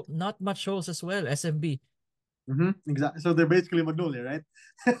 So not much holes as well, SMB. Exactly. So they're basically Magnolia, right?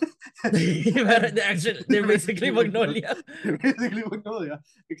 They're basically Magnolia. They're basically Magnolia,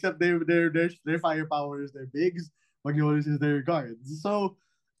 except their firepower is their bigs. Magnolia's is their guards. So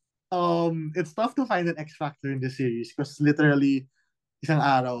it's tough to find an X factor in this series because literally isang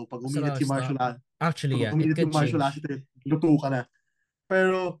araw pag uminit si Marshall actually pag uminit si Marshall luto ka na.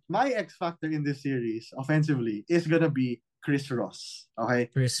 Pero my X factor in this series offensively is gonna be Chris Ross. Okay?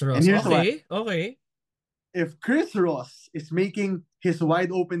 Chris Ross. And here's okay. why. Okay. If Chris Ross is making his wide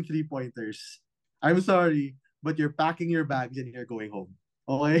open 3-pointers, I'm sorry, but you're packing your bags and you're going home.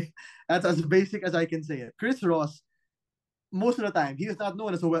 Okay? That's as basic as I can say it. Chris Ross, most of the time, he is not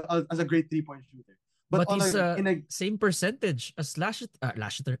known as a great 3-point shooter. But he's same percentage as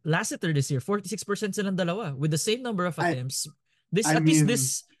Lassiter this year. 46% silang dalawa with the same number of attempts. At least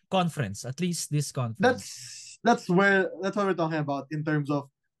this conference. That's what we're talking about in terms of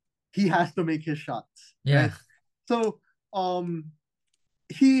he has to make his shots. Yeah. Right? So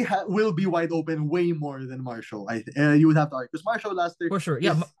he will be wide open way more than Marshall. You would have to argue because Marshall last year for sure.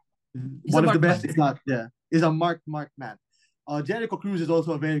 Yeah, one of the best, if not is a marked man. Jericho Cruz is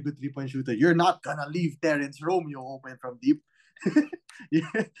also a very good 3-point shooter. You're not gonna leave Terrence Romeo open from deep.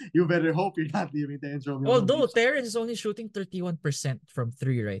 You better hope you're not leaving Terrence Romeo. Although Terrence is only shooting 31% from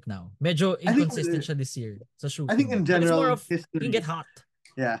 3 right now. Medyo inconsistent siya this year sa shooting. I think in general history, he can get hot.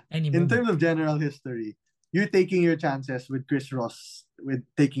 Yeah. In terms of general history, you're taking your chances with Chris Ross with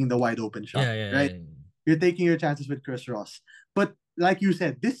taking the wide open shot. Right? Yeah. You're taking your chances with Chris Ross. But like you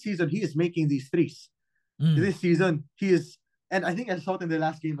said, this season he is making these threes. This season he is, and I think I saw it in the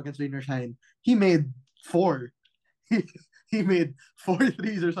last game against Rainer Shine, he made 4. He made 4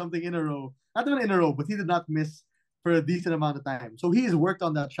 threes or something in a row. Not even in a row, but he did not miss for a decent amount of time. So he has worked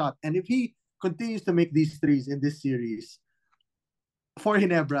on that shot. And if he continues to make these threes in this series, for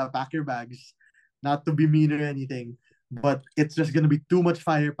Ginebra, pack your bags. Not to be mean or anything, but it's just going to be too much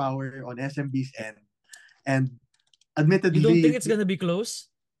firepower on SMB's end. And admittedly... You don't think it's going to be close?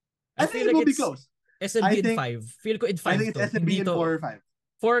 I feel like it will be close. SMB in 5. Feel ko in 5 I think it's SMB in 4 or 5.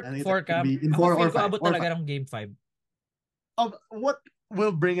 4 I think it's 4 gonna Cam. be in Ako 4 feel or ko 5 abot or talaga 5. ng game 5. What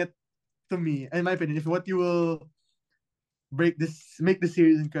will bring it to me, in my opinion, if what you will make the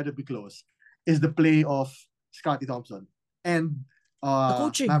series incredibly close, is the play of Scotty Thompson and The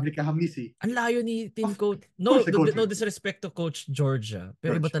coaching. Maverick Hamisi. Ang layo ni Team Of Cone. course, No, the no coaching, disrespect to Coach Georgia.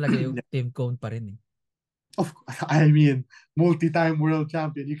 Pero iba George. talaga yung Yeah. Team Cone pa rin eh. I mean, multi-time world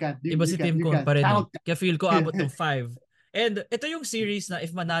champion. You can't Iba si Team you Cone can't pa rin eh. count that. Kaya feel ko abot ng 5. And ito yung series na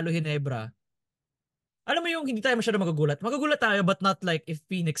if manalo Hinebra, alam mo yung hindi tayo masyado magugulat. Magugulat tayo but not like if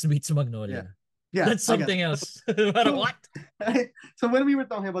Phoenix beats Yeah, Magnolia. yeah, That's I guess. something else. Parang So, what? right? So when we were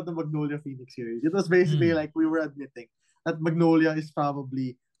talking about the Magnolia Phoenix series, it was basically Mm. like we were admitting that Magnolia is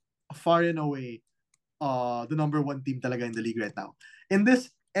probably far and away the number one team talaga in the league right now. In this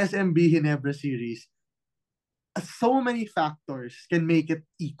SMB Ginebra series, so many factors can make it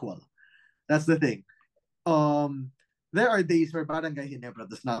equal. That's the thing. There are days where Barangay Ginebra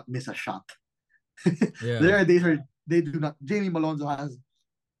does not miss a shot. There Yeah. are days where they do not. Jamie Malonzo has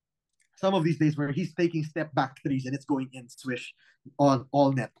some of these days where he's taking step back threes and it's going in swish on all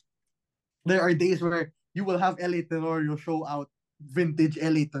net. There are days where you will have LA Tenorio show out vintage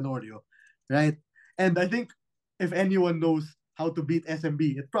LA Tenorio, right? And I think if anyone knows how to beat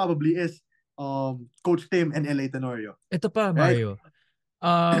SMB, it probably is Coach Tim and LA Tenorio, Ito pa, right? Mario.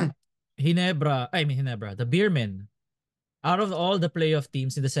 Hinebra, the Beermen, out of all the playoff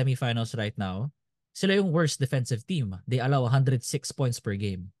teams in the semifinals right now, sila yung worst defensive team. They allow 106 points per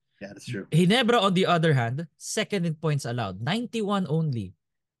game. Yeah, that's true. Hinebra, on the other hand, second in points allowed, 91 only.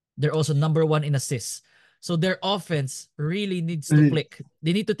 They're also number 1 in assists. So their offense really needs to Really? click.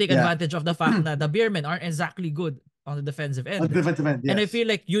 They need to take Yeah. advantage of the fact that the Beermen aren't exactly good on the defensive On end. the defensive end, yes. And I feel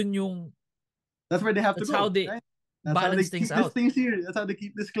like yun yung that's where they have to that's go. how they Right? That's how they balance things keep this out. thing serious. That's how they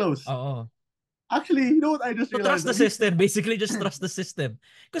keep this close. Oo. Actually, you know what I just So realized? trust the system. Basically, just trust the system.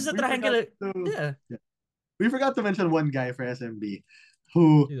 Because the we forgot triangle, to yeah. we forgot to mention one guy for SMB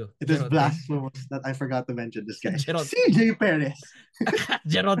who it is Geronte. blasphemous that I forgot to mention this guy. Geronte. CJ Perez.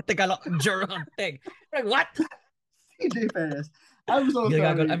 Geronte Geronte. Like what? CJ Perez. I'm so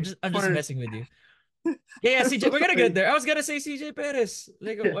sorry. I'm just messing with you. Yeah, CJ. So we're gonna sorry. get there. I was gonna say CJ Perez.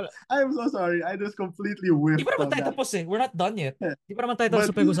 Like, wala. I'm so sorry. I just completely Di whiffed pa naman on tayo that. tapos eh. We're not done yet. Di pa naman tayo tapos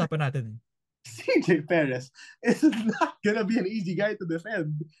But sa pag-usapan natin eh. CJ Perez is not gonna be an easy guy to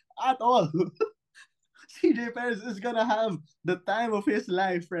defend at all. CJ Perez is gonna have the time of his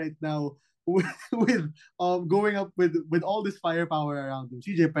life right now with going up with all this firepower around him.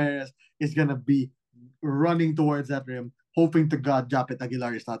 CJ Perez is gonna be running towards that rim, hoping to God Japet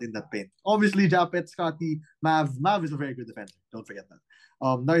Aguilar is not in that paint. Obviously, Japet, Scotty, Mav is a very good defender. Don't forget that.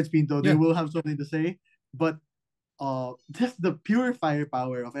 Nards Pinto, they will have something to say, but just the pure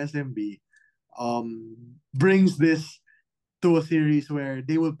firepower of SMB brings this to a series where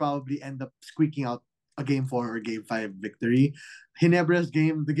they will probably end up squeaking out a game 4 or game 5 victory. Hinebra's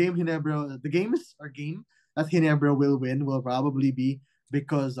game, the game that Hinebra will win will probably be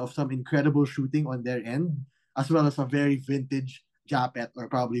because of some incredible shooting on their end, as well as a very vintage Japet or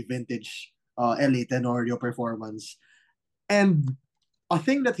probably vintage LA Tenorio performance. And a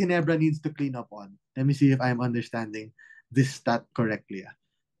thing that Hinebra needs to clean up on. Let me see if I'm understanding this stat correctly.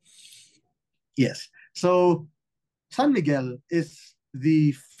 Yes. So San Miguel is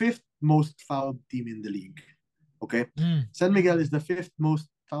the 5th most fouled team in the league. Okay? San Miguel is the 5th most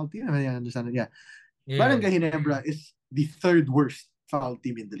fouled team. I understand it. Yeah. Barangay Ginebra is the 3rd worst fouled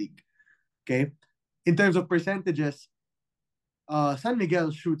team in the league. Okay? In terms of percentages, San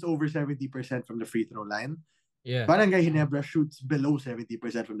Miguel shoots over 70% from the free throw line. Yeah. Barangay Ginebra shoots below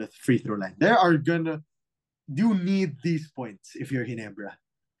 70% from the free throw line. You need these points if you're Ginebra.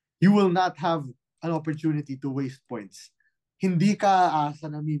 You will not have an opportunity to waste points. Hindi ka asa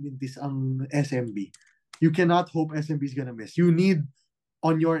na mimintis ang SMB. You cannot hope SMB is gonna miss. You need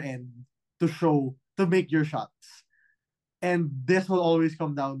on your end to make your shots. And this will always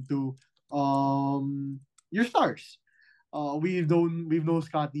come down to your stars. We've known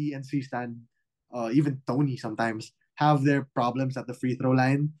Scotty and C-Stan, even Tony sometimes have their problems at the free throw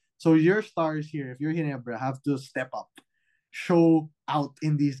line. So your stars here, if you're Ginebra, have to step up, show out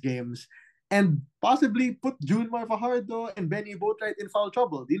in these games, and possibly put Junmar Fajardo and Benny Boatwright in foul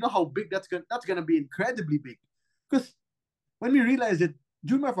trouble. Do you know how big that's gonna be? Incredibly big. Because when we realize it,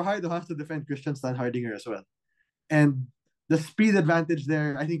 Junmar Fajardo has to defend Christian Stanhardinger as well. And the speed advantage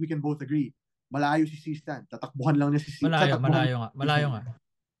there, I think we can both agree. Malayo si C-Stan. Tatakbuhan lang niya si C-Stan. Malayo nga.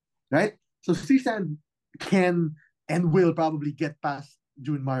 Right? So C-Stan can and will probably get past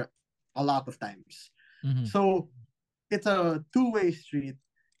Junmar a lot of times. Mm-hmm. So it's a two-way street.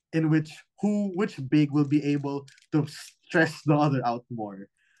 in which big will be able to stress the other out more.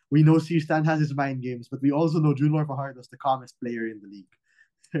 We know C-Stan has his mind games, but we also know Junmar Fajardo's the calmest player in the league.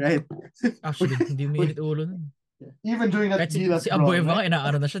 Right? Actually, hindi umiinit ulo nun. Even during that Kahit Gilas si brawl, Abueva nga, right?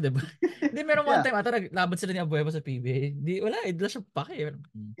 inaano na siya, di ba? Hindi, meron one Yeah. time ata naglaban sila ni Abueva sa PBA. Hindi, wala, hindi siya pake.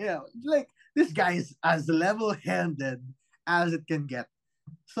 Yeah, like this guy is as level-handed as it can get.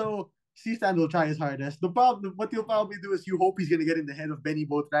 So C-Stand will try his hardest. The problem, what he'll probably do is you hope he's gonna get in the head of Benny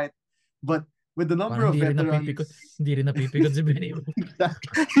Boatwright, but with the number Parang of veterans, hindi rin napipikon si Benny.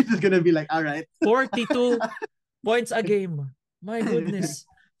 he's just gonna be like, all right. 42 points a game. My goodness.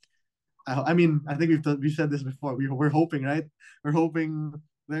 I mean, I think we've said this before. We're hoping, right? We're hoping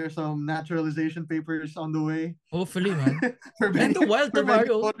there's some naturalization papers on the way. Hopefully, man. for And Benny, the wild to for Benny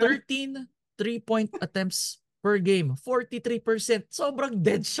Mario, Boatwright. 13 3-point attempts per game. 43%. Sobrang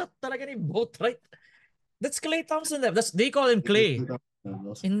dead shot talaga ni Boatwright. That's Clay Thompson. They call him Clay. Yeah.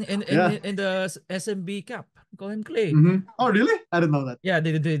 In the SMB cap. They call him Clay. Mm-hmm. Oh, really? I didn't know that. Yeah,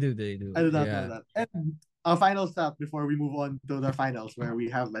 they do. I did not Yeah. know that. And a final stat before we move on to the finals, where we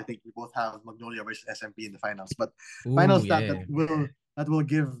have, I think we both have Magnolia versus SMP in the finals. But Ooh, final stat yeah. that will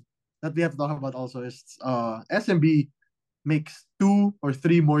give that we have to talk about also is SMB makes 2 or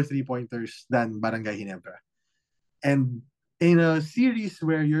 3 more 3-pointers than Barangay Ginebra. And in a series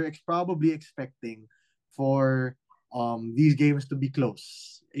where you're probably expecting for these games to be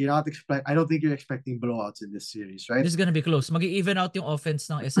close, I don't think you're expecting blowouts in this series, right? This is gonna be close. Mag-even out yung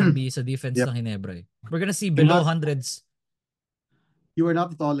offense ng SMB sa defense Yep. ng Ginebra. We're gonna see below hundreds. You are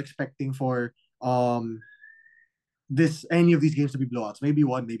not at all expecting for any of these games to be blowouts. Maybe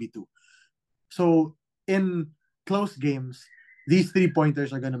one, maybe two. So in close games, these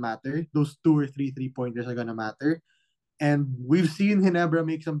 3-pointers are gonna matter. Those 2 or 3 3-pointers are gonna matter. And we've seen Ginebra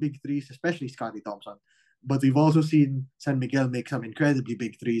make some big threes, especially Scotty Thompson. But we've also seen San Miguel make some incredibly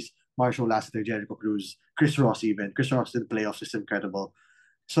big threes. Marshall Lassiter, Jericho Cruz, Chris Ross even. Chris Ross in the playoffs is incredible.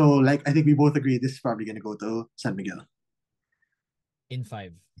 So, I think we both agree this is probably going to go to San Miguel. In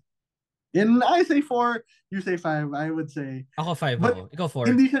 5. I say 4, you say 5. I would say. Ako 5 but ako. Ikaw 4.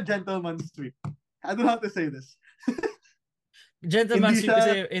 Hindi siya gentleman's sweep. I don't know how to say this. Gentleman's sweep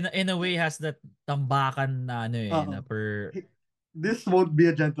kasi in a way has that tambakan na na per... This won't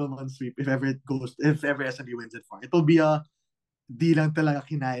be a gentleman's sweep if ever SMU wins it for. It'll be a di lang talaga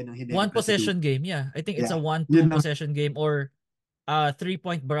kinain ng Ginebra. One possession game, yeah. I think it's a 1-2 possession game or a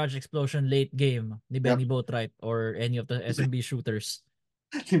 3-point barrage explosion late game ni Benny Boatwright or any of the SMB shooters.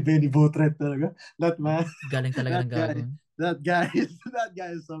 Si Benny Boatwright talaga. That man. Galing talaga ng gagawin. That guy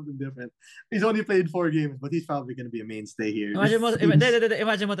is something different. He's only played 4 games, but he's probably going to be a mainstay here. Imagine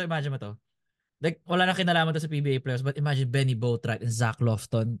mo to. Like, wala na kinalaman to sa PBA players, but imagine Benny Boatwright and Zach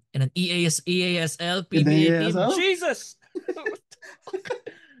Lofton in an EASL PBA team. Jesus!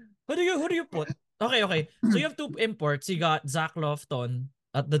 Who do you put? Okay. So you have 2 imports. You got Zach Lofton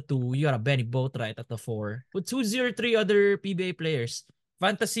at the 2. You got a Benny Boatwright at the 4. Who's your 3 other PBA players?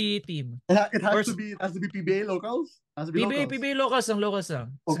 Fantasy team. It has to be PBA locals? PBA locals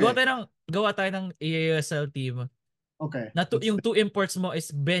lang. Okay. So gawa tayo ng EASL team. Okay. Yung 2 imports mo is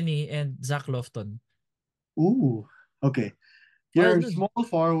Benny and Zach Lofton. Ooh. Okay. Your small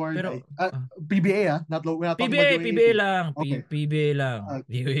forward. Pero, PBA, not we're not talking about UAAP. PBA lang. Okay. PBA lang.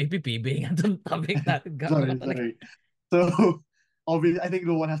 UAAP, PBA nga itong topic natin. Sorry. So, obviously, I think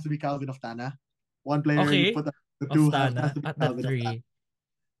the one has to be Calvin Oftana. One player you put the 2 has to be at Calvin the 3. Oftana.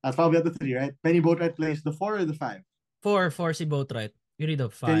 That's probably at the 3, right? Benny Boatwright plays the 4 or the 5? 4 si Boatwright. You need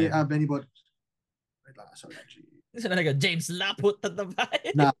a 5. Benny Boatwright. Wait lang, sorry. James Laput at the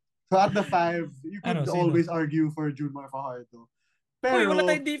 5. Nah. So at the 5, you could always argue for Junmar Fajardo. Pero, uy, wala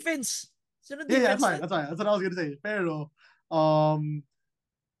tayong defense. Sino defense? Yeah, that's fine. That's what I was gonna say. Pero,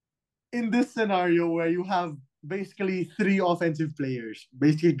 in this scenario where you have basically 3 offensive players,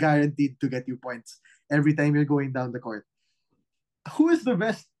 basically guaranteed to get you points every time you're going down the court, who is the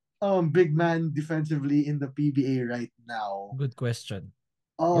best big man defensively in the PBA right now? Good question.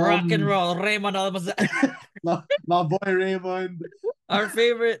 Rock and roll, Raymond Almazan. my boy Raymond. Our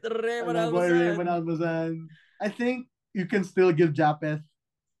favorite Raymond Almazan. I think you can still give Japeth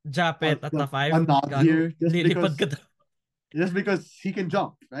at the 5. A nod here. Just because he can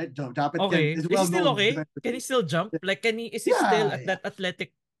jump, right? Japeth is he still okay? Can he still jump? Like, is he still at that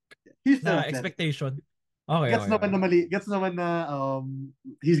athletic expectation? Okay. Gets naman na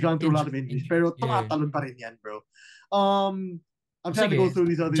he's gone through a lot of injuries. Pero tumatalon pa rin yan, bro. I'm trying to go through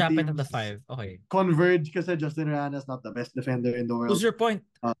these other teams. Japeth at the 5. Okay. Converge kasi Justin Rana is not the best defender in the world. Who's your point?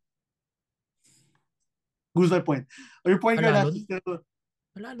 Who's my point? Your point guard has to still...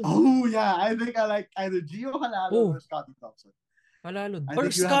 Halalo. Oh, yeah. I think I like either Gio Halalo or Scotty Thompson. Halalo. I Or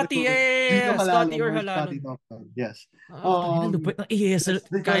think you have to Scotty. go Gino Scotty Halalon or or Scotty Halalon. Thompson. Yes. Lupit ng ESL. That's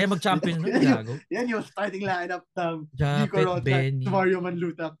Kaya because mag-champion nun, yan yung, gago. yan yung starting lineup ng Vico Japet, Rocha, Benny. Mario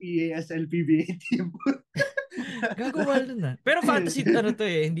Manlutak, EASL PBA team. Gago wild nun ah. Pero fantasy, ano to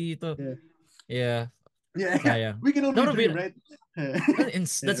eh, hindi ito. Yeah. Yeah, Yeah. sayang. We can only That would be, dream, right? Yeah, that's we an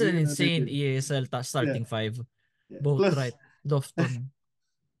can only insane dream. ESL Yeah. starting five. Yeah. Both Plus, right. Dofton.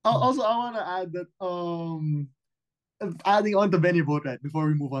 also I want to add that adding on to Benny Boatwright before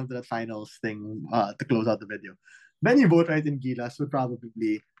we move on to that finals thing to close out the video. Benny Boatwright in Gilas would probably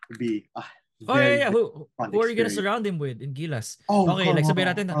be a Oh yeah, very, yeah. very fun Who are you gonna experience. surround him with in Gilas? Oh, Okay, come like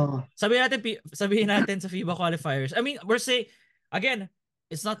on. sabihin natin sa FIBA qualifiers. I mean, we're saying again,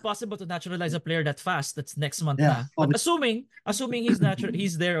 it's not possible to naturalize a player that fast. That's next month Yeah. na. But assuming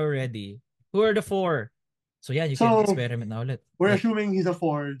he's there already. Who are the four? So yeah, you can So experiment na ulit. we're Like assuming he's a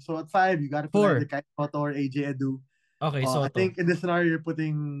 4. So at 5, you got to put either four. Kai Soto or AJ Edu. Okay, I Soto. think in this scenario,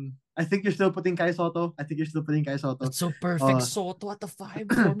 I think you're still putting Kai Soto. I think you're still putting Kai Soto. That's so perfect. Uh, Soto at the 5.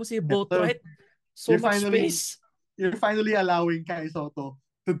 Four mo si yeah, both so right. So you're much finally space. you're finally allowing Kai Soto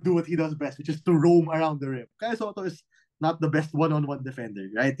to do what he does best, which is to roam around the rim. Kai Soto is not the best one-on-one defender,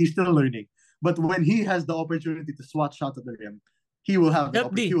 right? He's still learning. But when he has the opportunity to swat shots at the rim, he will have the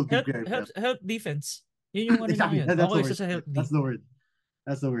Help opportunity. He D. will do very well. Help defense. Yun yung ano niya Exactly. ngayon. That's the Okay word. siya sa help That's D. the word.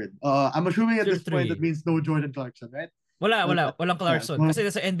 That's the word. I'm assuming at Tier this point that 3. means no Jordan Clarkson, right? Walang Yeah. Clarkson. Kasi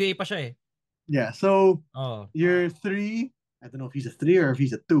nasa NBA pa siya eh. Yeah. So Oh. you're 3. I don't know if he's a 3 or if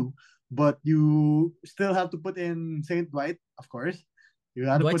he's a 2, but you still have to put in Saint Dwight, of course. You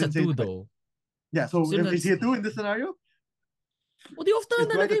got to put Dwight's a in 2 Saint Dwight. though. Yeah. So Still is he a 2 in this scenario? O di Is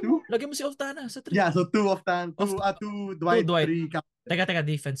Oftana, Dwight a 2? lagay mo si Oftana sa 3. Yeah. So 2 of Tan, Of 2 2 Dwight, Dwight. 3 Cap. Teka,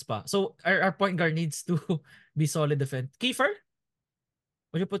 defense pa. So, our point guard needs to be solid defense. Kiefer?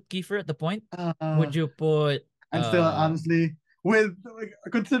 Would you put Kiefer at the point? Would you put I'm still honestly with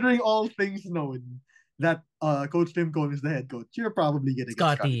considering all things known that Coach Tim Cone is the head coach. You're probably gonna get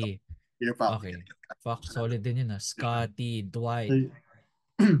Scotty. Scotty? You're probably Okay. gonna get Scotty. Fuck, solid din yun ah. Scotty, Dwight,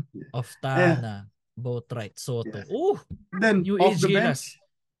 Yeah. Oftana, both right, Soto. Yeah. Ooh! Then New off age the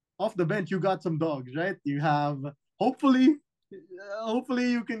Gilas. bench, you got some dogs, right? You have hopefully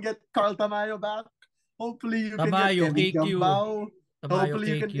you can get Carl Tamayo back. Hopefully you can get Tamayo, Kevin KQ. Gambao. Tamayo, Hopefully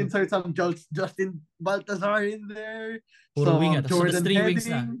you can KQ. insert some Justin Baltazar in there. Puro wing Some at. So, that's Jordan 3 wings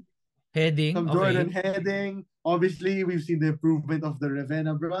na. Heading. Heading, Some okay. Jordan Heading. Obviously, we've seen the improvement of the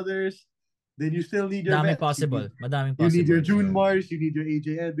Ravenna brothers. Then you still need your Madaming vets. possible. Madaming You need your possible. June Mars. You need your AJ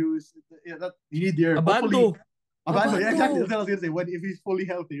Edus. You need your Abando. Abando. Yeah, exactly. That's what I was gonna say. If he's fully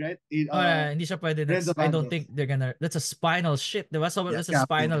healthy, right? Hindi siya pwede next. I don't think they're gonna. That's a spinal shit. Diba? So that's a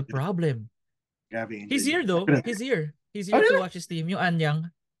spinal problem. He's here though. He's here. He's here to watch his team. Yung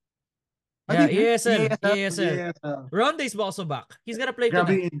Anyang. Yeah, ESL. Ronde's also back. He's gonna play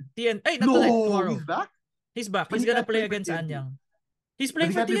tonight. Not tonight, tomorrow. He's back? He's back. He's gonna play against Anyang. He's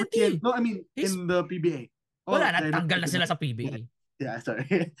playing for TNT. No, I mean in the PBA. Wala, natanggal na sila sa PBA. Yeah, sorry.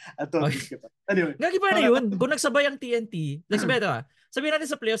 I totally skipped that. Anyway. Gagi pa na yun. Kung nagsabay ang TNT, like sabihin natin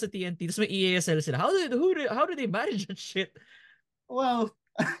sa playoffs sa TNT, tapos may EASL sila. How do they manage that shit? Well,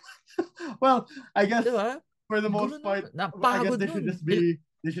 I guess diba? For the most part, I guess they should just be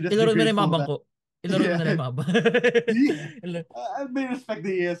Ilaro na yung mga bangko. Ilaro na lang yung mga I may respect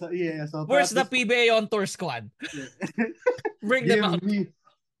the EASL. Where's the PBA on tour squad? Bring them out.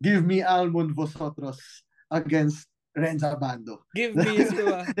 Give me Almond Vosotros against Renza Bando. Give me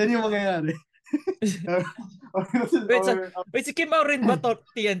yan yung mangyayari. Wait, si Kim Au rin ba to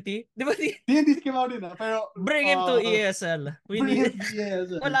TNT? Di ba? TNT si Kim Au rin pero bring him to ESL. Bring him to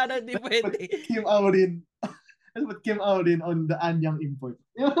ESL. Wala na, di pwede. Kim Au rin. Let's put Kim Au rin on the Anyang import.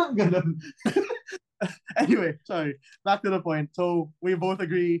 Yung ganun. Anyway, sorry. Back to the point. So, we both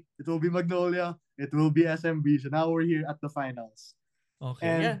agree it will be Magnolia, it will be SMB. So now we're here at the finals. Okay.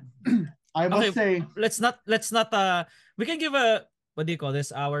 And yeah. I must say, let's not we can give a what do you call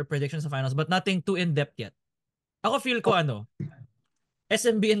this, our predictions of finals, but nothing too in depth yet. Ako feel ko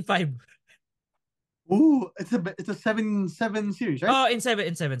SMB in 5. Ooh, it's a 7-7 series, right? Oh, in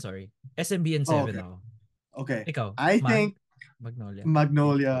 7 sorry. SMB in 7 okay. ako. Okay. Ikaw. I think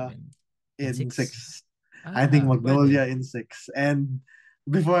Magnolia in 6. I think Magnolia in 6. And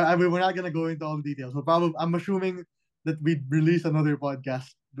before we're not gonna go into all the details. So probably I'm assuming that we release another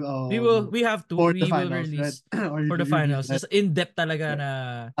podcast. We have to. We will release right? for the finals. Just in-depth talaga na.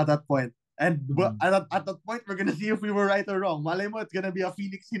 At that point. And at that point, we're gonna see if we were right or wrong. Malay mo, it's gonna be a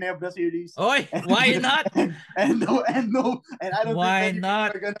Phoenix Ginebra series. Oy, why not? And I don't why think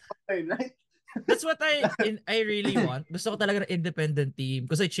not? we're gonna complain, right? That's what I really want. Gusto ko talaga ng independent team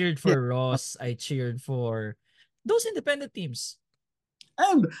because I cheered for Ross. I cheered for those independent teams.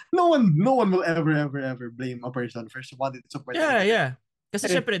 And no one will ever blame a person for wanting to support the Yeah, independent. yeah. Kasi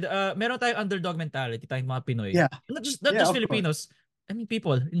Eh, syempre, meron tayong underdog mentality, tayong mga Pinoy. yeah, Not yeah, just of course. Filipinos. I mean,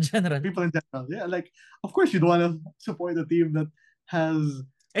 people in general. People in general, yeah, like of course you'd want to support a team that has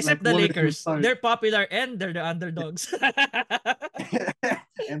Except like the one of the new Lakers. stars, They're popular and they're the underdogs.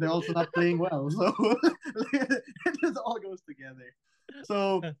 and they're also not playing well. So it just all goes together.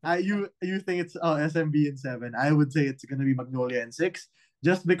 So you think it's SMB in 7? I would say it's gonna be Magnolia in 6,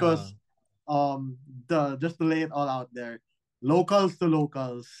 just uh, because the just to lay it all out there, locals to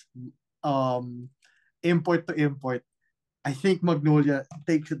locals, um import to import. I think Magnolia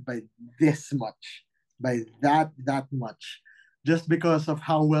takes it by this much, by that much, just because of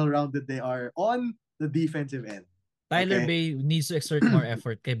how well rounded they are on the defensive end. Tyler Okay. Bay needs to exert more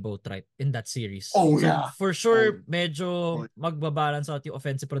effort kay Boatwright in that series. Oh So yeah. for Oh, sure, medyo oh magbabalance out yung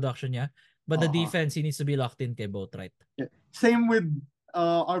offensive production niya. But the uh-huh. defense, he needs to be locked in kay Boatwright. Yeah. Same with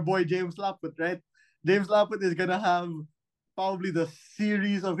our boy James Laput, right? James Laput is gonna have probably the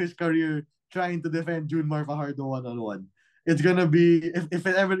series of his career trying to defend June Fajardo one-on-one. It's gonna be, if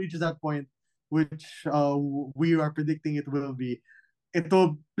it ever reaches that point, which we are predicting it will be,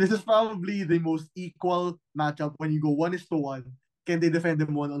 this is probably the most equal matchup when you go 1-1. Can they defend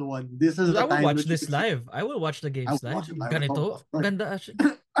them one-on-one? This is Dude, the I will time watch which you this can see. live. I will watch the I games would live. watch it live as well. Ganito. Like, Ganda actually.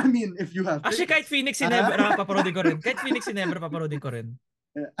 I mean, if you have Actually, kahit tickets. Phoenix si Nebra, paparoodin ko rin. Kahit Phoenix si Nebra, paparoodin ko rin.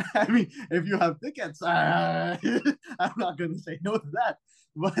 I mean, if you have tickets, I'm not gonna say no to that.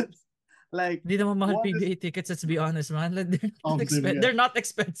 But like, Hindi naman mahal what is PBA tickets, let's be honest, man. Like, obviously, yeah. they're not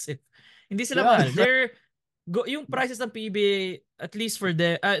expensive. Hindi sila They're not mahal. expensive. Yung prices ng PBA, at least for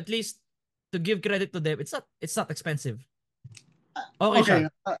the, at least to give credit to them, it's not expensive. Okay Okay,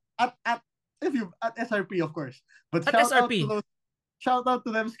 siya. at if you at SRP, of course. But At SRP, shout out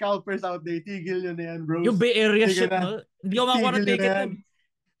to them scalpers out there. Tigil yun na yan, yung bros. Bay Area Tigil shit, na. no? Hindi ko makakuha ng Tigil yun na ticket yan. nun.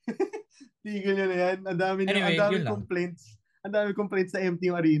 Tigil yun na yan. Ang Anyway, yun daming lang. complaints. Ang daming complaints sa empty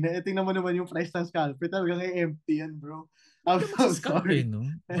yung arena. E tingnan mo naman yung price ng scalper. Talagang empty yan, bro. Huwag I'm ka so magsascalp eh, sorry. no?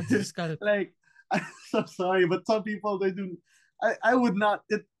 Magsascalp. Like, I'm so sorry, but some people they do. I would not.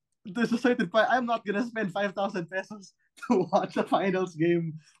 There's a certain point. I'm not gonna spend 5,000 pesos to watch a finals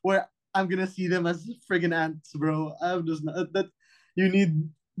game where I'm gonna see them as friggin' ants, bro. I'm just not that. You need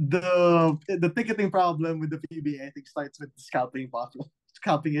the ticketing problem with the PBA. I think starts with the scalping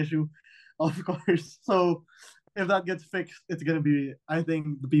issue, of course. So if that gets fixed, it's gonna be. I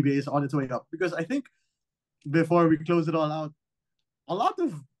think the PBA is on its way up, because I think before we close it all out, a lot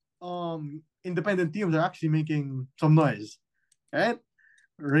of independent teams are actually making some noise, right?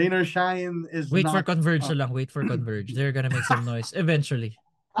 Rain or shine is Wait for not. Converge na lang. Wait for Converge. They're gonna make some noise eventually.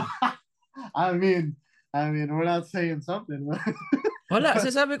 I mean, we're not saying something. Wala,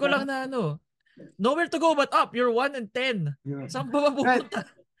 sasabi ko lang na ano, nowhere to go but up. You're 1-10. Saan ba Right. mapupunta?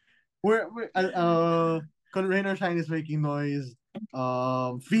 We're Rain or shine is making noise.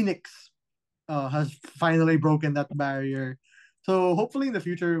 Phoenix has finally broken that barrier. So hopefully in the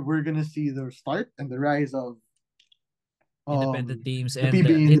future we're gonna see the start and the rise of Independent teams the and the PBA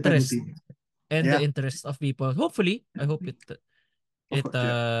independent interest team. and the Yeah, interest of people. Hopefully, I hope of it course.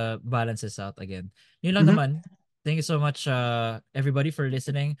 Yeah. balances out again. Yun lang Mm-hmm. naman. Thank you so much, everybody, for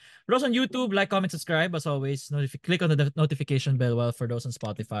listening. For those on YouTube, like, comment, subscribe. As always, click on the notification bell. While for those on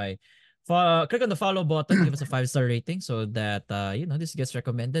Spotify, click on the follow button. Give us a 5-star rating so that this gets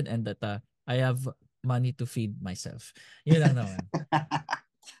recommended and that I have money to feed myself. Yun lang naman.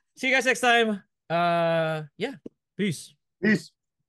 See you guys next time. Yeah. Peace. Peace.